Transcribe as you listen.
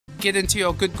get into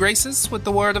your good graces with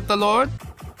the word of the Lord?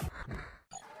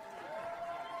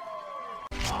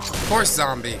 Of course,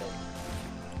 zombie.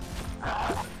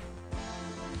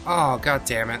 Oh, god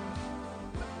damn it.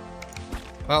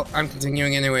 Well, I'm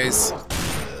continuing anyways.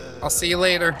 I'll see you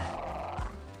later.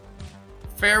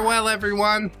 Farewell,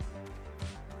 everyone.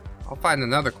 I'll find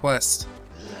another quest.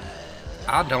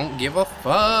 I don't give a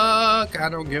fuck. I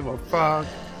don't give a fuck.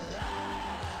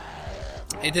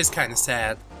 It is kind of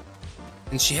sad.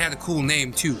 And she had a cool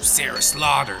name too, Sarah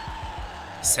Slaughter.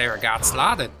 Sarah got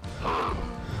slaughtered.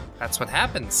 That's what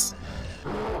happens.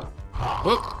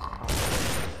 Whoop.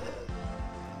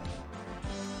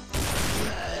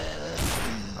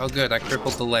 Oh good, I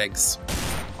crippled the legs.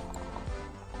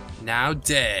 Now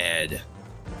dead.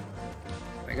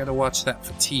 I gotta watch that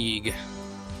fatigue.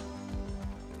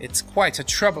 It's quite a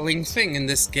troubling thing in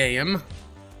this game.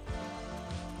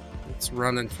 Let's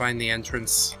run and find the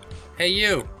entrance. Hey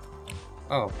you!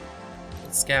 Oh,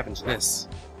 let's scavenge this.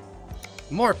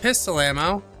 More pistol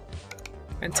ammo.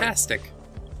 Fantastic.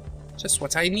 Just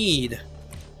what I need.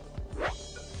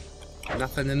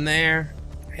 Nothing in there.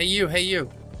 Hey you, hey you.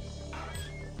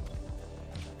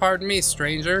 Pardon me,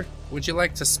 stranger. Would you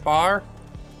like to spar?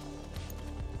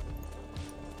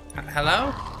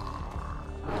 Hello?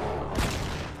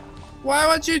 Why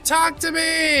would you talk to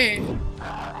me?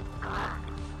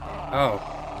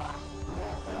 Oh.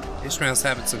 Ishmael's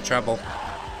having some trouble.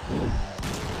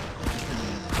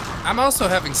 I'm also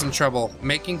having some trouble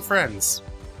making friends.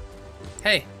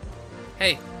 Hey.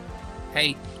 Hey.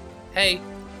 Hey. Hey.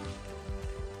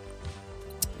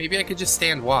 Maybe I could just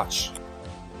stand watch.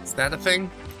 Is that a thing?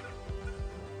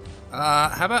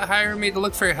 How about hiring me to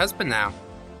look for your husband now?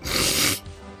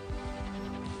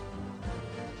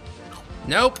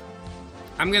 Nope.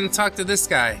 I'm gonna talk to this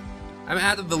guy. I'm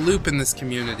out of the loop in this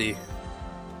community.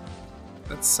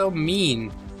 That's so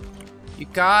mean. You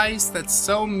guys, that's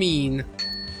so mean.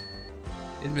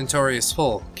 Inventory is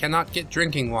full. Cannot get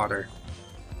drinking water.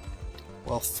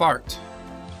 Well, fart.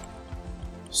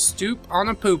 Stoop on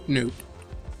a poop noop.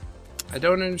 I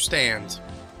don't understand.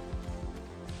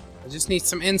 I just need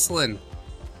some insulin.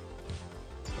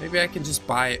 Maybe I can just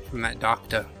buy it from that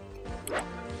doctor.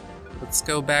 Let's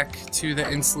go back to the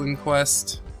insulin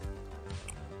quest.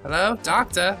 Hello,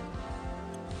 doctor?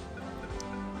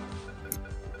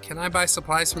 Can I buy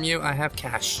supplies from you? I have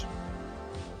cash.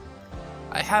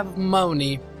 I have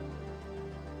money.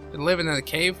 Been living in a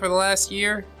cave for the last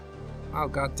year? Oh,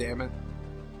 god damn it.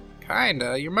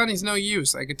 Kinda. Your money's no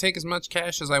use. I could take as much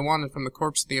cash as I wanted from the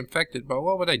corpse of the infected, but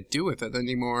what would I do with it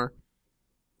anymore?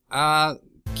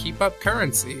 Keep up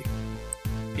currency.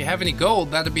 If you have any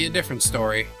gold, that'd be a different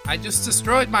story. I just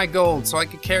destroyed my gold so I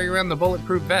could carry around the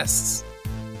bulletproof vests.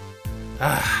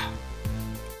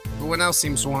 Everyone else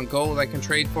seems to want gold. I can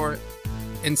trade for it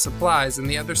in supplies in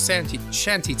the other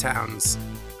shanty towns.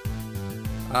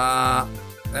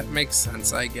 That makes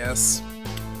sense, I guess.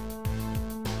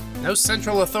 No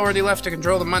central authority left to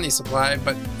control the money supply,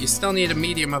 but you still need a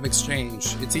medium of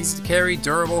exchange. It's easy to carry,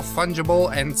 durable,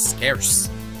 fungible, and scarce.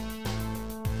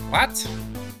 What?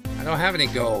 I don't have any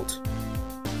gold.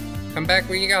 Come back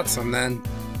when you got some, then.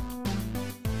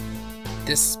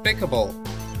 Despicable.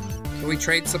 Can we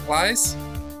trade supplies?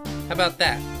 How about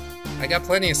that? I got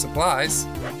plenty of supplies.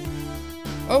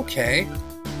 Okay.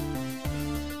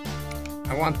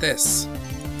 I want this.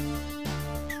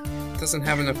 Doesn't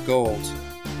have enough gold.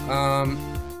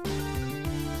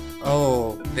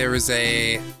 Oh, there is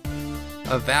a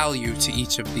value to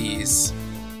each of these.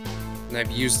 And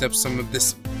I've used up some of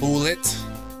this bullet.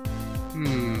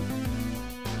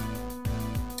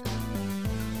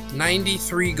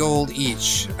 93 gold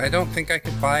each. I don't think I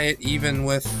could buy it even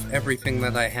with everything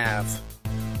that I have.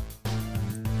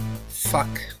 Fuck.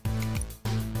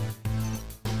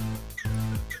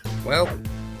 Well,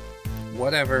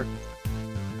 whatever.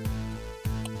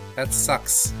 That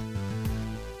sucks.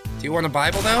 Do you want a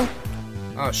Bible, though?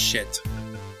 Oh, shit.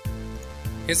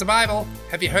 Here's a Bible.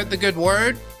 Have you heard the good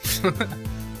word?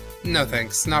 No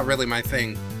thanks. Not really my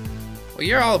thing. Well,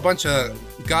 you're all a bunch of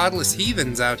godless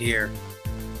heathens out here.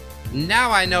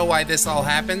 Now I know why this all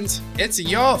happened. It's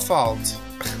your fault.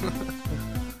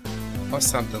 Or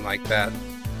something like that.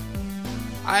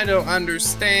 I don't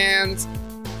understand.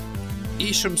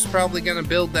 Isham's probably gonna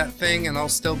build that thing and I'll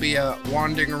still be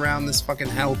wandering around this fucking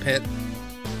hell pit.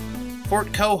 Fort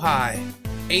Kohai.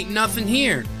 Ain't nothing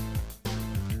here.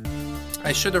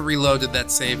 I should have reloaded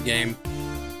that save game.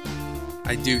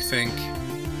 I do think.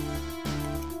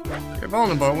 You're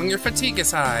vulnerable when your fatigue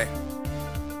is high.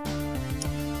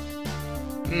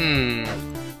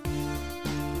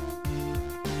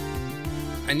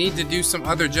 I need to do some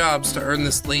other jobs to earn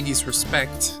this lady's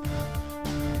respect.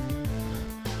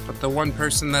 but the one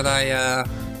person that I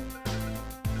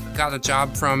got a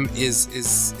job from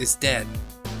is dead.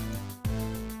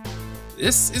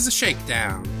 This is a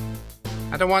shakedown.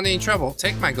 I don't want any trouble.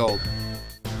 Take my gold.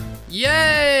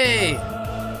 Yay!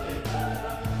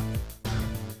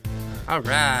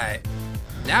 Alright.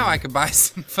 Now I can buy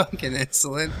some fucking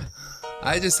insulin.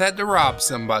 I just had to rob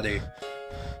somebody.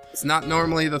 It's not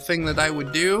normally the thing that I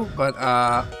would do, but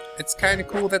it's kind of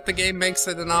cool that the game makes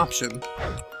it an option.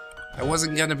 I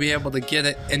wasn't gonna be able to get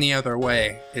it any other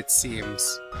way, it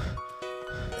seems.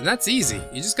 And that's easy.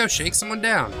 You just go shake someone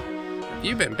down. If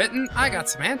you've been bitten, I got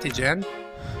some antigen.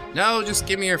 No, just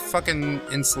give me your fucking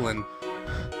insulin.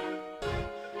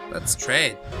 Let's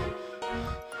trade.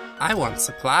 I want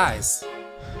supplies.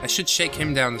 I should shake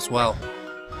him down as well.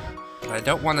 But I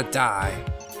don't want to die.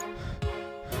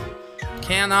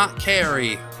 Cannot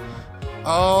carry.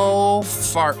 Oh,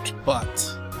 fart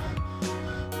butt.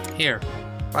 Here,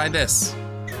 buy this.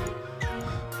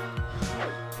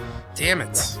 Damn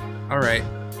it. Alright.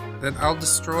 Then I'll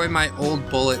destroy my old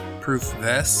bulletproof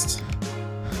vest.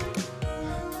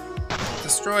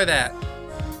 Destroy that.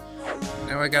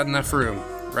 Now I got enough room,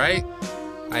 right?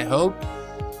 I hope.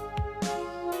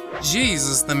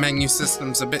 Jesus, the menu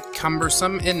system's a bit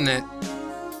cumbersome, isn't it?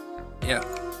 Yeah,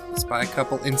 let's buy a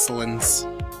couple insulins.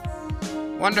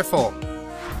 Wonderful.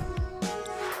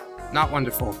 Not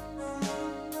wonderful.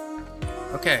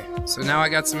 Okay, so now I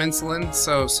got some insulin,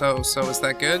 so is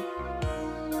that good?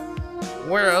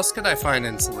 Where else could I find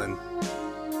insulin?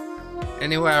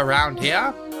 Anywhere around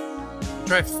here?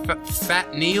 Try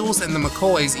Fat Neil's and the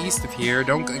McCoys east of here.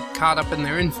 Don't get caught up in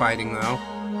their infighting, though.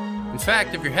 In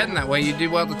fact, if you're heading that way, you do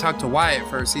well to talk to Wyatt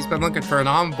first. He's been looking for an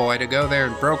envoy to go there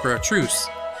and broker a truce.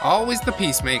 Always the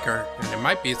peacemaker, and there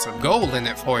might be some gold in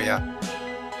it for you.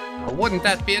 But wouldn't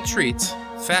that be a treat?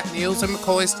 Fat Neil's and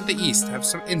McCoy's to the east have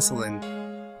some insulin.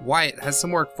 Wyatt has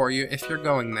some work for you if you're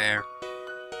going there.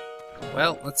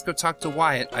 Well, let's go talk to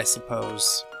Wyatt, I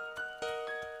suppose.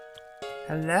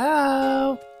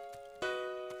 Hello?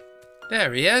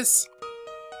 There he is.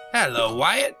 Hello,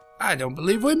 Wyatt. I don't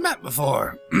believe we met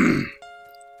before.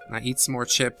 I eat some more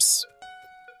chips.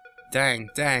 Dang.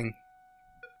 Do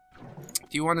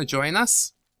you want to join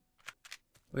us?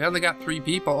 We only got 3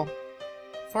 people.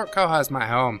 Fort Koha is my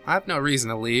home. I have no reason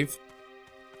to leave.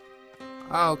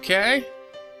 Okay.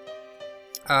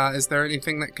 Is there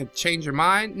anything that could change your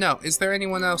mind? No. Is there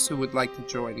anyone else who would like to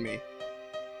join me?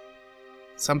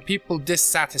 Some people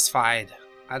dissatisfied.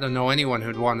 I don't know anyone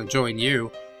who'd want to join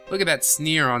you. Look at that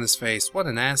sneer on his face. What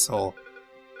an asshole.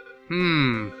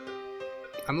 I'm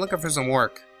looking for some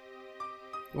work.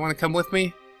 You want to come with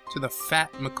me? To the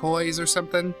Fat McCoys or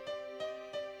something?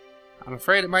 I'm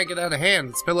afraid it might get out of hand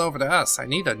and spill over to us. I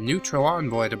need a neutral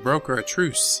envoy to broker a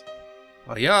truce.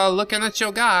 Well, you're looking at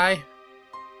your guy.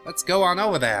 Let's go on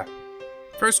over there.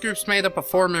 First group's made up of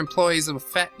former employees of a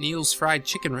Fat Neil's fried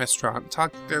chicken restaurant.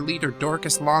 Talk to their leader,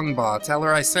 Dorcas Longbaugh. Tell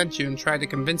her I sent you and try to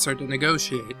convince her to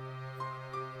negotiate.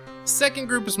 Second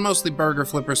group is mostly burger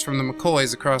flippers from the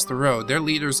McCoys across the road. Their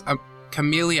leaders,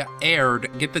 Camellia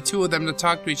Aird. Get the 2 of them to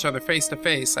talk to each other face to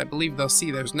face. I believe they'll see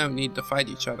there's no need to fight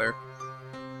each other.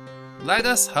 Let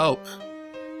us hope.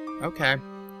 Okay.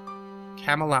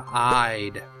 Camilla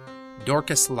Eyed.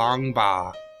 Dorcas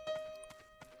Longbaugh.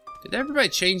 Did everybody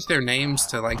change their names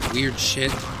to, like, weird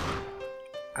shit?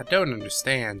 I don't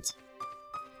understand.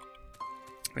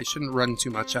 I shouldn't run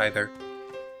too much either.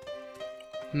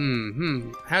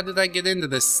 How did I get into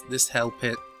this hell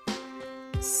pit?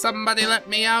 Somebody let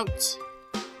me out!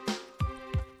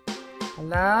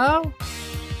 Hello?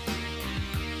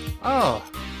 Oh,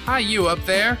 hi you up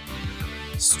there.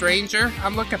 Stranger,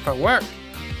 I'm looking for work.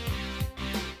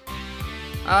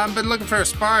 I've been looking for a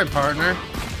sparring partner.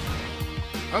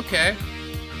 Okay.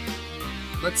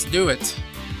 Let's do it.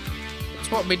 It's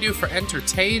what we do for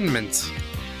entertainment.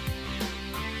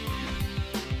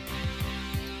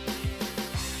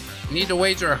 Need to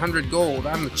wager 100 gold.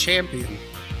 I'm the champion.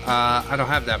 I don't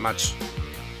have that much.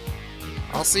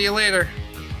 I'll see you later.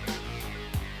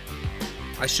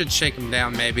 I should shake him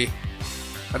down, maybe.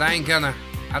 But I ain't gonna.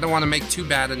 I don't want to make too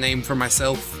bad a name for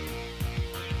myself.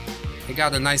 I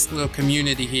got a nice little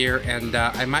community here, and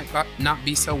I might not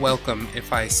be so welcome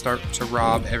if I start to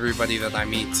rob everybody that I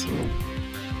meet.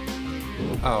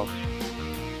 Oh.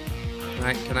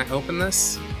 Can I open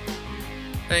this?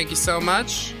 Thank you so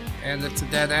much. And it's a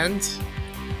dead end.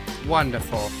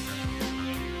 Wonderful.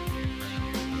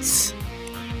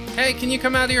 Hey, can you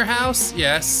come out of your house?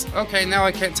 Yes. Okay, now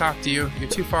I can't talk to you. You're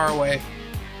too far away.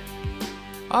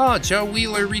 Oh, Joe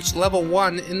Wheeler reached level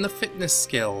 1 in the fitness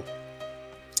skill.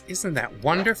 Isn't that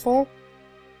wonderful?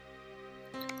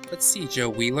 Let's see, Joe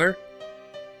Wheeler.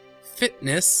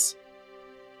 fitness.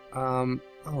 Oh,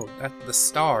 the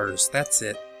stars, that's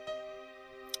it.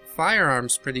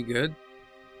 Firearms pretty good.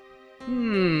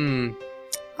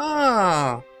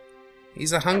 Ah,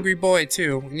 he's a hungry boy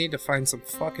too. We need to find some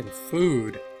fucking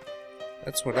food.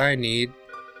 That's what I need.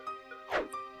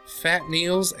 Fat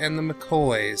Neils and the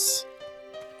McCoys.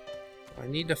 I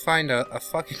need to find a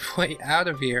fucking way out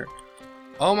of here.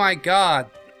 Oh my god.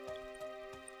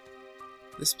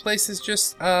 This place is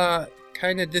just,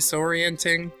 kind of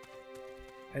disorienting.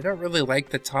 I don't really like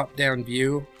the top-down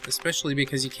view, especially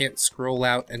because you can't scroll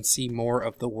out and see more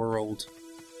of the world.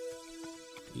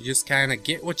 You just kind of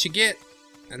get what you get,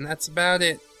 and that's about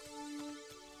it.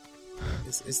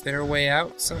 Is there a way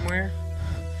out somewhere?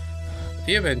 Have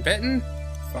you been bitten?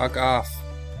 Fuck off.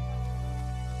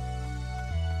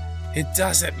 It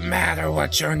doesn't matter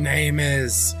what your name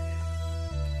is.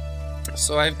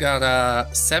 So I've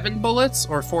got 7 bullets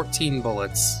or 14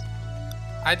 bullets.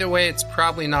 Either way, it's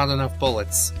probably not enough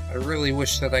bullets. I really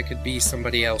wish that I could be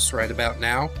somebody else right about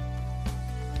now.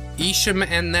 Isham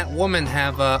and that woman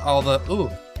have all the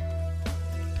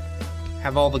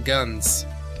guns.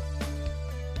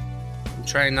 I'm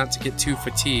trying not to get too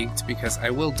fatigued because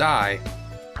I will die.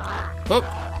 Oh!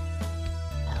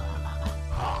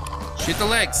 Shoot the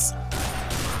legs!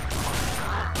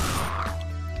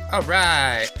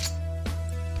 Alright!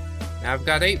 Now I've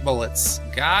got 8 bullets.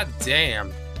 God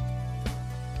damn.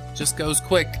 Just goes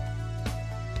quick.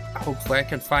 Hopefully I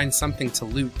can find something to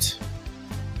loot.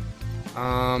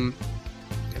 Can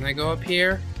I go up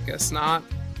here? Guess not.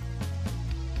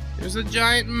 There's a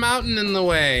giant mountain in the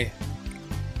way.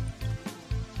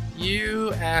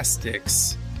 You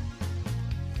astics.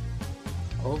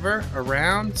 Over?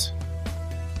 Around?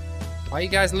 Why you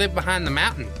guys live behind the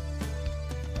mountain?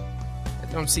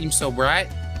 That don't seem so bright.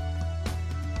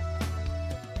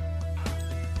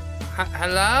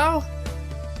 Hello?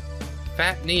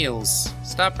 Fat Neils.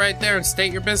 Stop right there and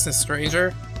state your business,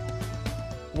 stranger.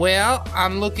 Well,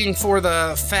 I'm looking for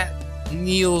the Fat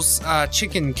Neils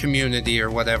chicken community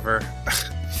or whatever.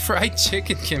 Fried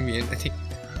chicken community.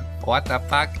 What the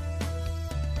fuck?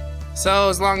 So,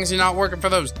 as long as you're not working for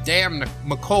those damn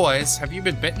McCoys, have you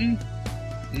been bitten?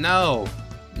 No.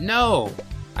 No.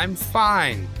 I'm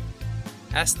fine.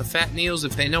 Ask the Fat Neils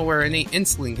if they know where any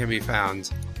insulin can be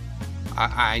found.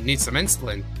 I need some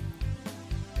insulin.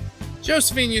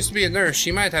 Josephine used to be a nurse.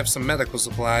 She might have some medical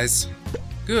supplies.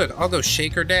 Good, I'll go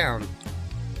shake her down.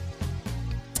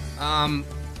 I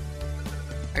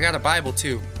got a Bible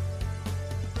too.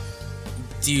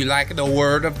 Do you like the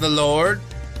word of the Lord?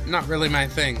 Not really my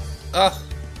thing. Ugh.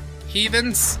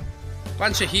 Heathens?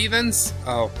 Bunch of heathens?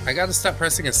 Oh, I gotta stop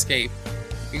pressing escape.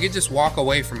 You could just walk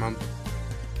away from them.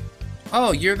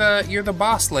 Oh, you're the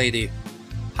boss lady.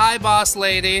 Hi, boss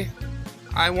lady.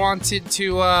 I wanted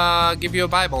to give you a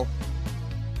Bible.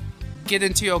 Get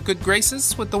into your good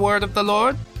graces with the word of the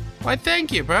Lord? Why,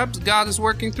 thank you. Perhaps God is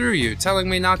working through you, telling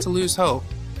me not to lose hope.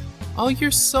 Oh,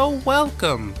 you're so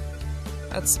welcome.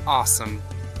 That's awesome.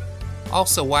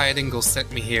 Also, Wyatt Ingalls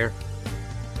sent me here.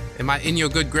 Am I in your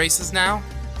good graces now?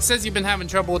 He says you've been having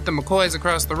trouble with the McCoys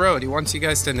across the road. He wants you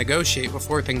guys to negotiate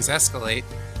before things escalate.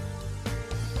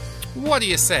 What do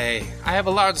you say? I have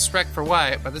a lot of respect for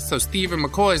Wyatt, but it's those thieving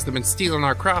McCoys that have been stealing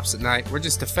our crops at night. We're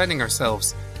just defending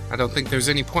ourselves. I don't think there's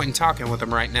any point in talking with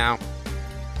them right now.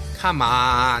 Come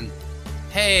on.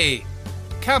 Hey,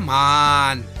 come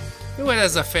on. Do it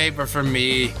as a favor for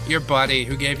me, your buddy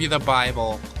who gave you the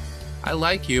Bible. I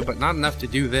like you, but not enough to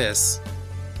do this.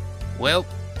 Well,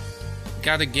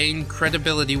 gotta gain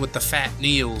credibility with the Fat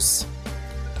Neils.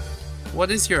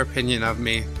 What is your opinion of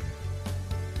me?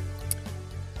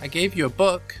 I gave you a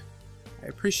book. I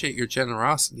appreciate your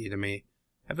generosity to me.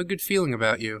 I have a good feeling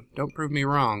about you. Don't prove me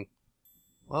wrong.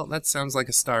 Well, that sounds like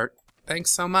a start.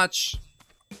 Thanks so much.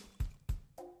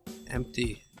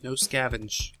 Empty. No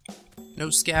scavenge. No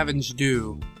scavenge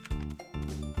do.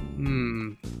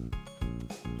 And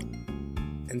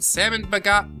salmon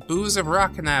begot booze of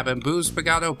Rockinab, and booze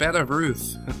begot O bed of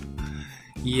Ruth.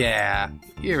 Yeah,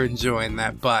 you're enjoying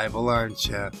that Bible, aren't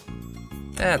you?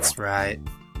 That's right.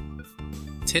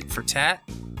 Tit for tat?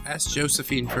 Ask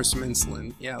Josephine for some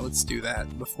insulin. Yeah, let's do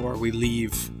that before we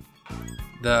leave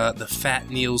the Fat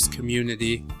Neils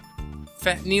community.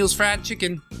 Fat Neils fried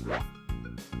chicken.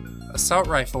 Assault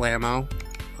rifle ammo.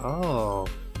 Oh.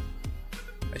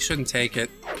 I shouldn't take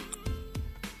it.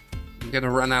 I'm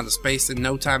gonna run out of space in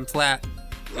no time flat.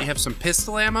 You have some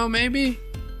pistol ammo, maybe?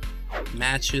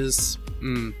 Matches.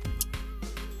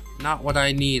 Not what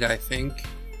I need, I think.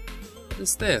 What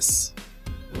is this?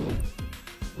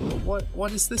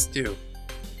 What does this do?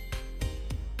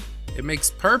 It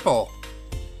makes purple.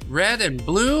 Red and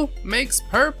blue makes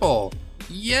purple.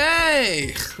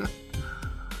 Yay!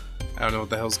 I don't know what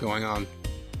the hell's going on.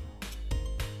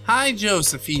 Hi,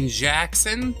 Josephine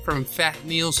Jackson from Fat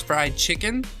Neil's Fried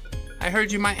Chicken. I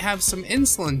heard you might have some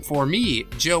insulin for me,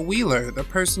 Joe Wheeler, the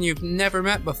person you've never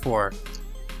met before.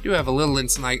 I do have a little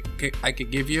insulin I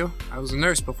could give you. I was a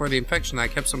nurse before the infection. I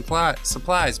kept some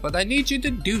supplies, but I need you to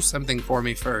do something for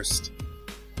me first.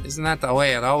 Isn't that the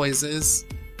way it always is?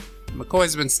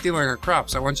 McCoy's been stealing our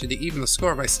crops. I want you to even the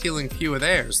score by stealing a few of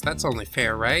theirs. That's only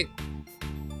fair, right?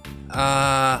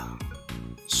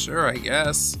 Sure, I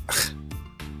guess.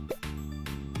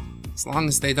 As long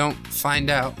as they don't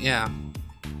find out, yeah.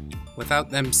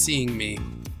 Without them seeing me.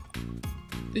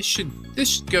 This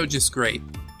should go just great.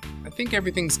 I think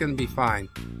everything's gonna be fine.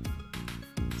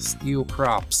 Steal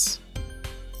crops.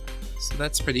 So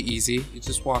that's pretty easy. You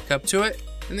just walk up to it,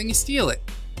 and then you steal it.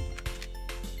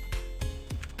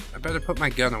 I better put my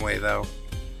gun away, though.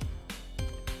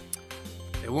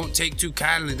 They won't take too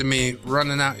kindly to me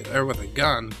running out there with a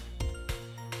gun.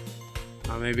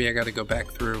 Oh, maybe I gotta go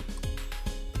back through.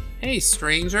 Hey,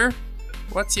 stranger.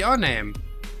 What's your name?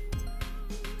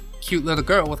 Cute little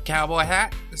girl with a cowboy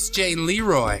hat. It's Jane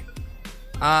Leroy.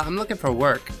 I'm looking for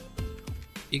work.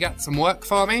 You got some work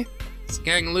for me? This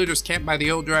gang of looters camped by the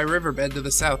old dry riverbed to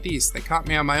the southeast. They caught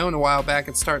me on my own a while back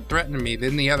and started threatening me.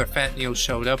 Then the other Fat Neils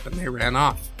showed up and they ran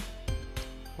off.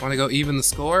 Want to go even the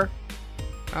score?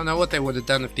 I don't know what they would have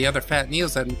done if the other Fat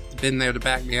Neils hadn't been there to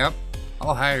back me up.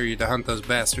 I'll hire you to hunt those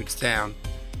bastards down.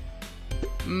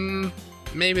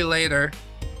 Maybe later.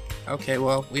 Okay,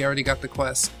 well, we already got the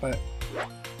quest, but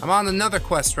I'm on another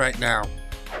quest right now.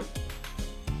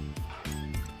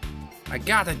 I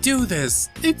gotta do this!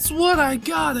 It's what I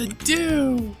gotta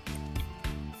do!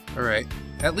 Alright,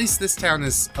 at least this town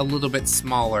is a little bit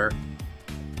smaller.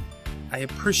 I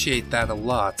appreciate that a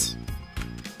lot.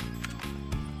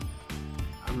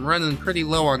 I'm running pretty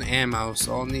low on ammo,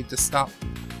 so I'll need to stop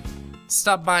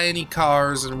by any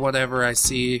cars and whatever I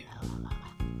see.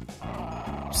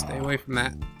 Stay away from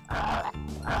that.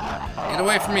 Get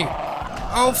away from me!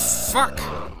 Oh, fuck!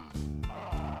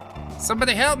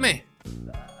 Somebody help me!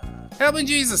 Help me,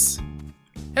 Jesus!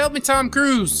 Help me, Tom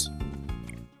Cruise!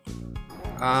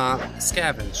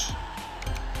 Scavenge.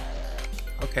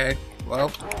 Okay,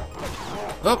 well.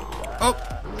 Oh!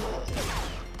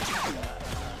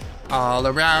 All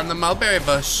around the mulberry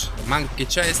bush, the monkey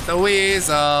chased the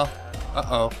weasel.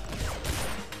 Uh-oh.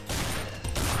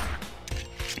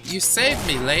 You saved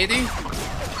me, lady!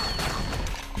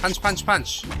 Punch, punch,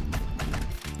 punch.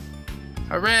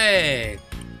 Hooray!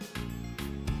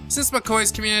 Is this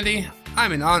McCoy's community?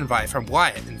 I'm an envoy from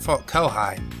Wyatt in Fort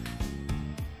Kohai.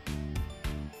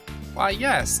 Why,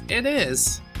 yes, it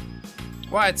is.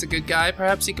 Wyatt's a good guy.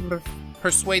 Perhaps he can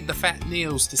persuade the Fat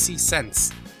Neils to see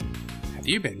sense. Have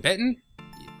you been bitten?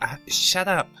 Shut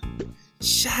up.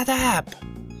 Shut up!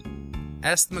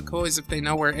 Ask the McCoys if they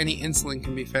know where any insulin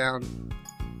can be found.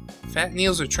 Fat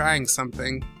Neils are trying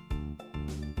something.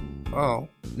 Oh,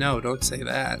 no, don't say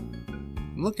that.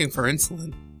 I'm looking for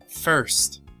insulin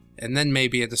first. And then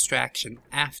maybe a distraction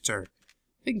after.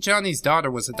 I think Johnny's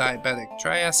daughter was a diabetic.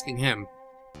 Try asking him.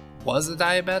 Was a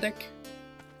diabetic?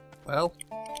 Well,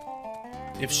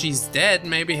 if she's dead,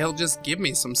 maybe he'll just give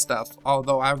me some stuff.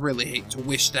 Although I really hate to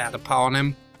wish that upon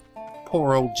him.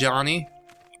 Poor old Johnny.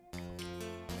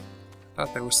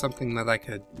 Thought there was something that I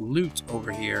could loot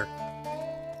over here.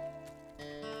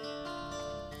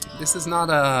 This is not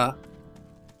a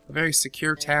very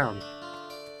secure town.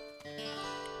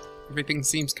 Everything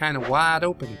seems kind of wide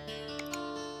open.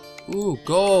 Ooh,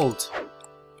 gold!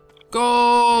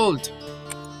 Gold!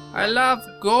 I love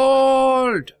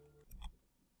gold!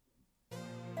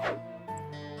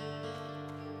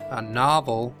 A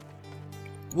novel?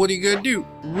 What are you gonna do?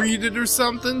 Read it or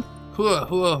something? Hua,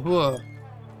 hua, hua.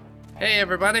 Hey,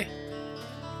 everybody!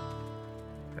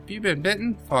 Have you been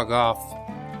bitten? Fog off.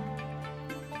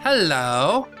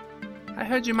 Hello! I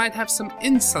heard you might have some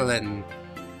insulin.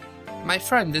 My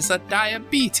friend is a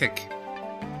diabetic.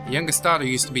 The youngest daughter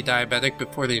used to be diabetic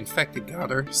before the infected got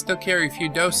her. Still carry a few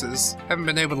doses. Haven't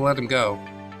been able to let him go.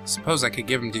 Suppose I could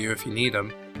give them to you if you need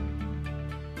them.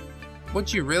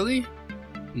 Would you really?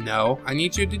 No, I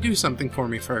need you to do something for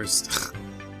me first.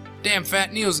 Damn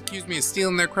Fat Neils accused me of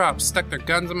stealing their crops, stuck their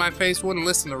guns in my face, wouldn't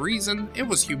listen to reason. It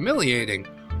was humiliating.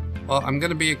 Well, I'm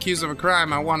gonna be accused of a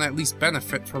crime. I want to at least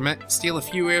benefit from it. Steal a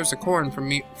few ears of corn from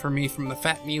me from the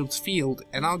Fat Neils field,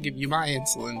 and I'll give you my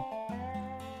insulin.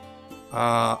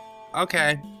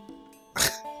 Okay.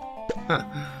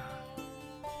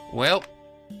 Well,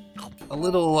 a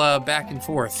little back and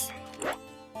forth.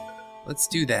 Let's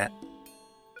do that.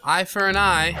 Eye for an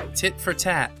eye, tit for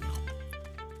tat.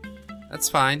 That's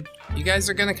fine. You guys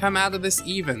are gonna come out of this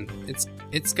even.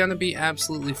 It's gonna be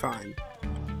absolutely fine.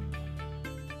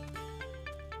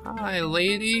 Hi,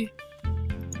 lady.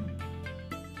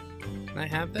 Can I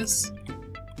have this?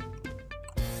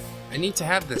 I need to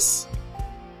have this.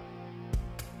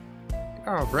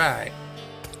 Alright.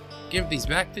 Give these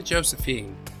back to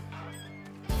Josephine.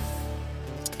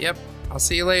 Yep, I'll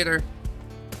see you later.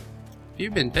 Have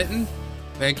you been bitten?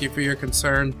 Thank you for your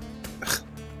concern.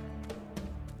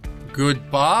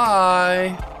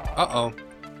 Goodbye! Uh-oh.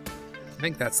 I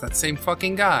think that's that same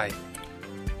fucking guy.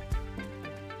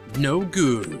 No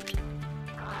good.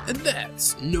 And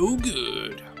that's no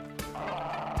good.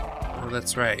 Oh,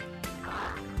 that's right.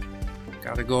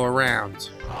 Gotta go around.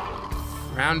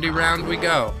 Roundy round we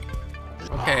go.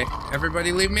 Okay,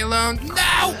 everybody leave me alone.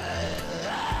 No!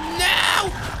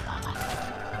 No!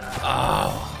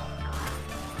 Oh.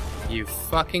 You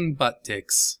fucking butt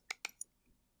dicks.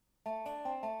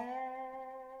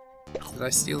 Did I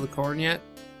steal the corn yet?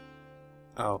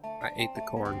 Oh, I ate the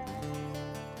corn.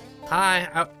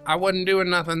 Hi, I wasn't doing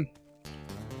nothing.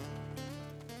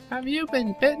 Have you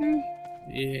been bitten?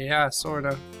 Yeah,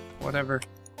 sorta. Whatever.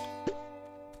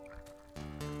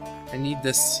 I need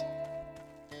this.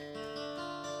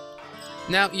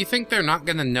 Now, you think they're not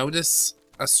gonna notice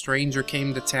a stranger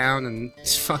came to town and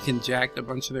fucking jacked a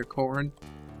bunch of their corn?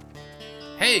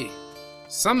 Hey,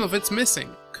 some of it's missing.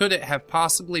 Could it have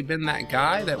possibly been that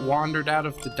guy that wandered out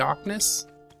of the darkness?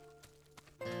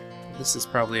 This is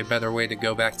probably a better way to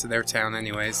go back to their town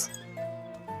anyways.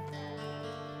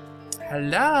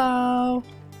 Hello?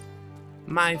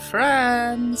 My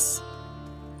friends?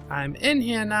 I'm in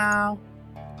here now.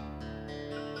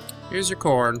 Here's your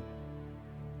corn.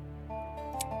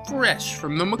 Fresh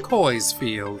from the McCoy's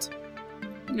field.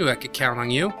 I knew I could count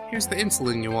on you. Here's the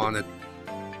insulin you wanted.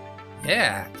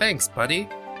 Yeah, thanks, buddy.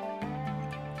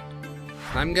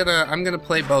 I'm gonna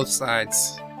play both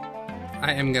sides.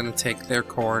 I am gonna take their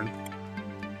corn.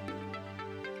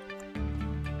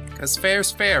 'Cause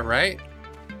fair's fair, right?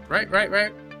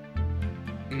 Right.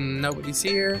 Nobody's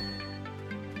here.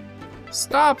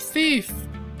 Stop, thief!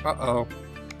 Uh-oh.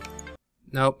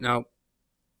 Nope.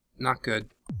 Not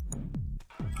good.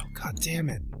 Oh, god damn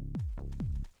it.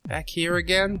 Back here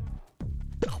again?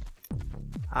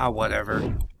 Ah,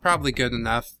 whatever. Probably good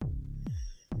enough.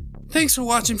 Thanks for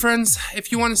watching, friends.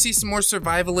 If you want to see some more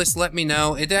Survivalist, let me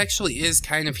know. It actually is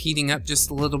kind of heating up just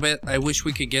a little bit. I wish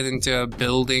we could get into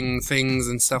building things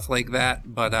and stuff like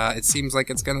that, but it seems like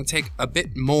it's going to take a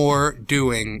bit more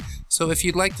doing. So if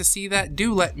you'd like to see that,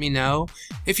 do let me know.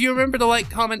 If you remember to like,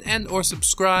 comment, and or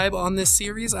subscribe on this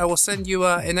series, I will send you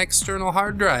an external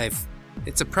hard drive.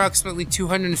 It's approximately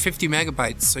 250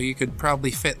 megabytes, so you could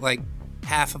probably fit like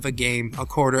half of a game, a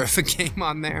quarter of a game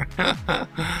on there.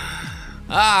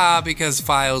 Because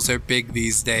files are big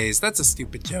these days. That's a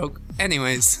stupid joke.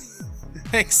 Anyways,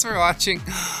 thanks for watching.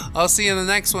 I'll see you in the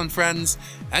next one, friends.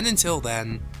 And until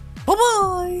then,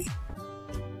 bye-bye!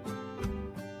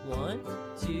 1,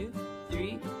 2,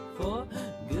 3, 4.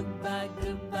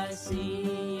 Goodbye,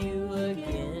 see you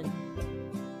again.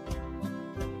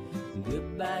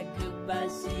 Goodbye,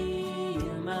 see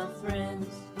you, my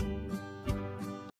friends.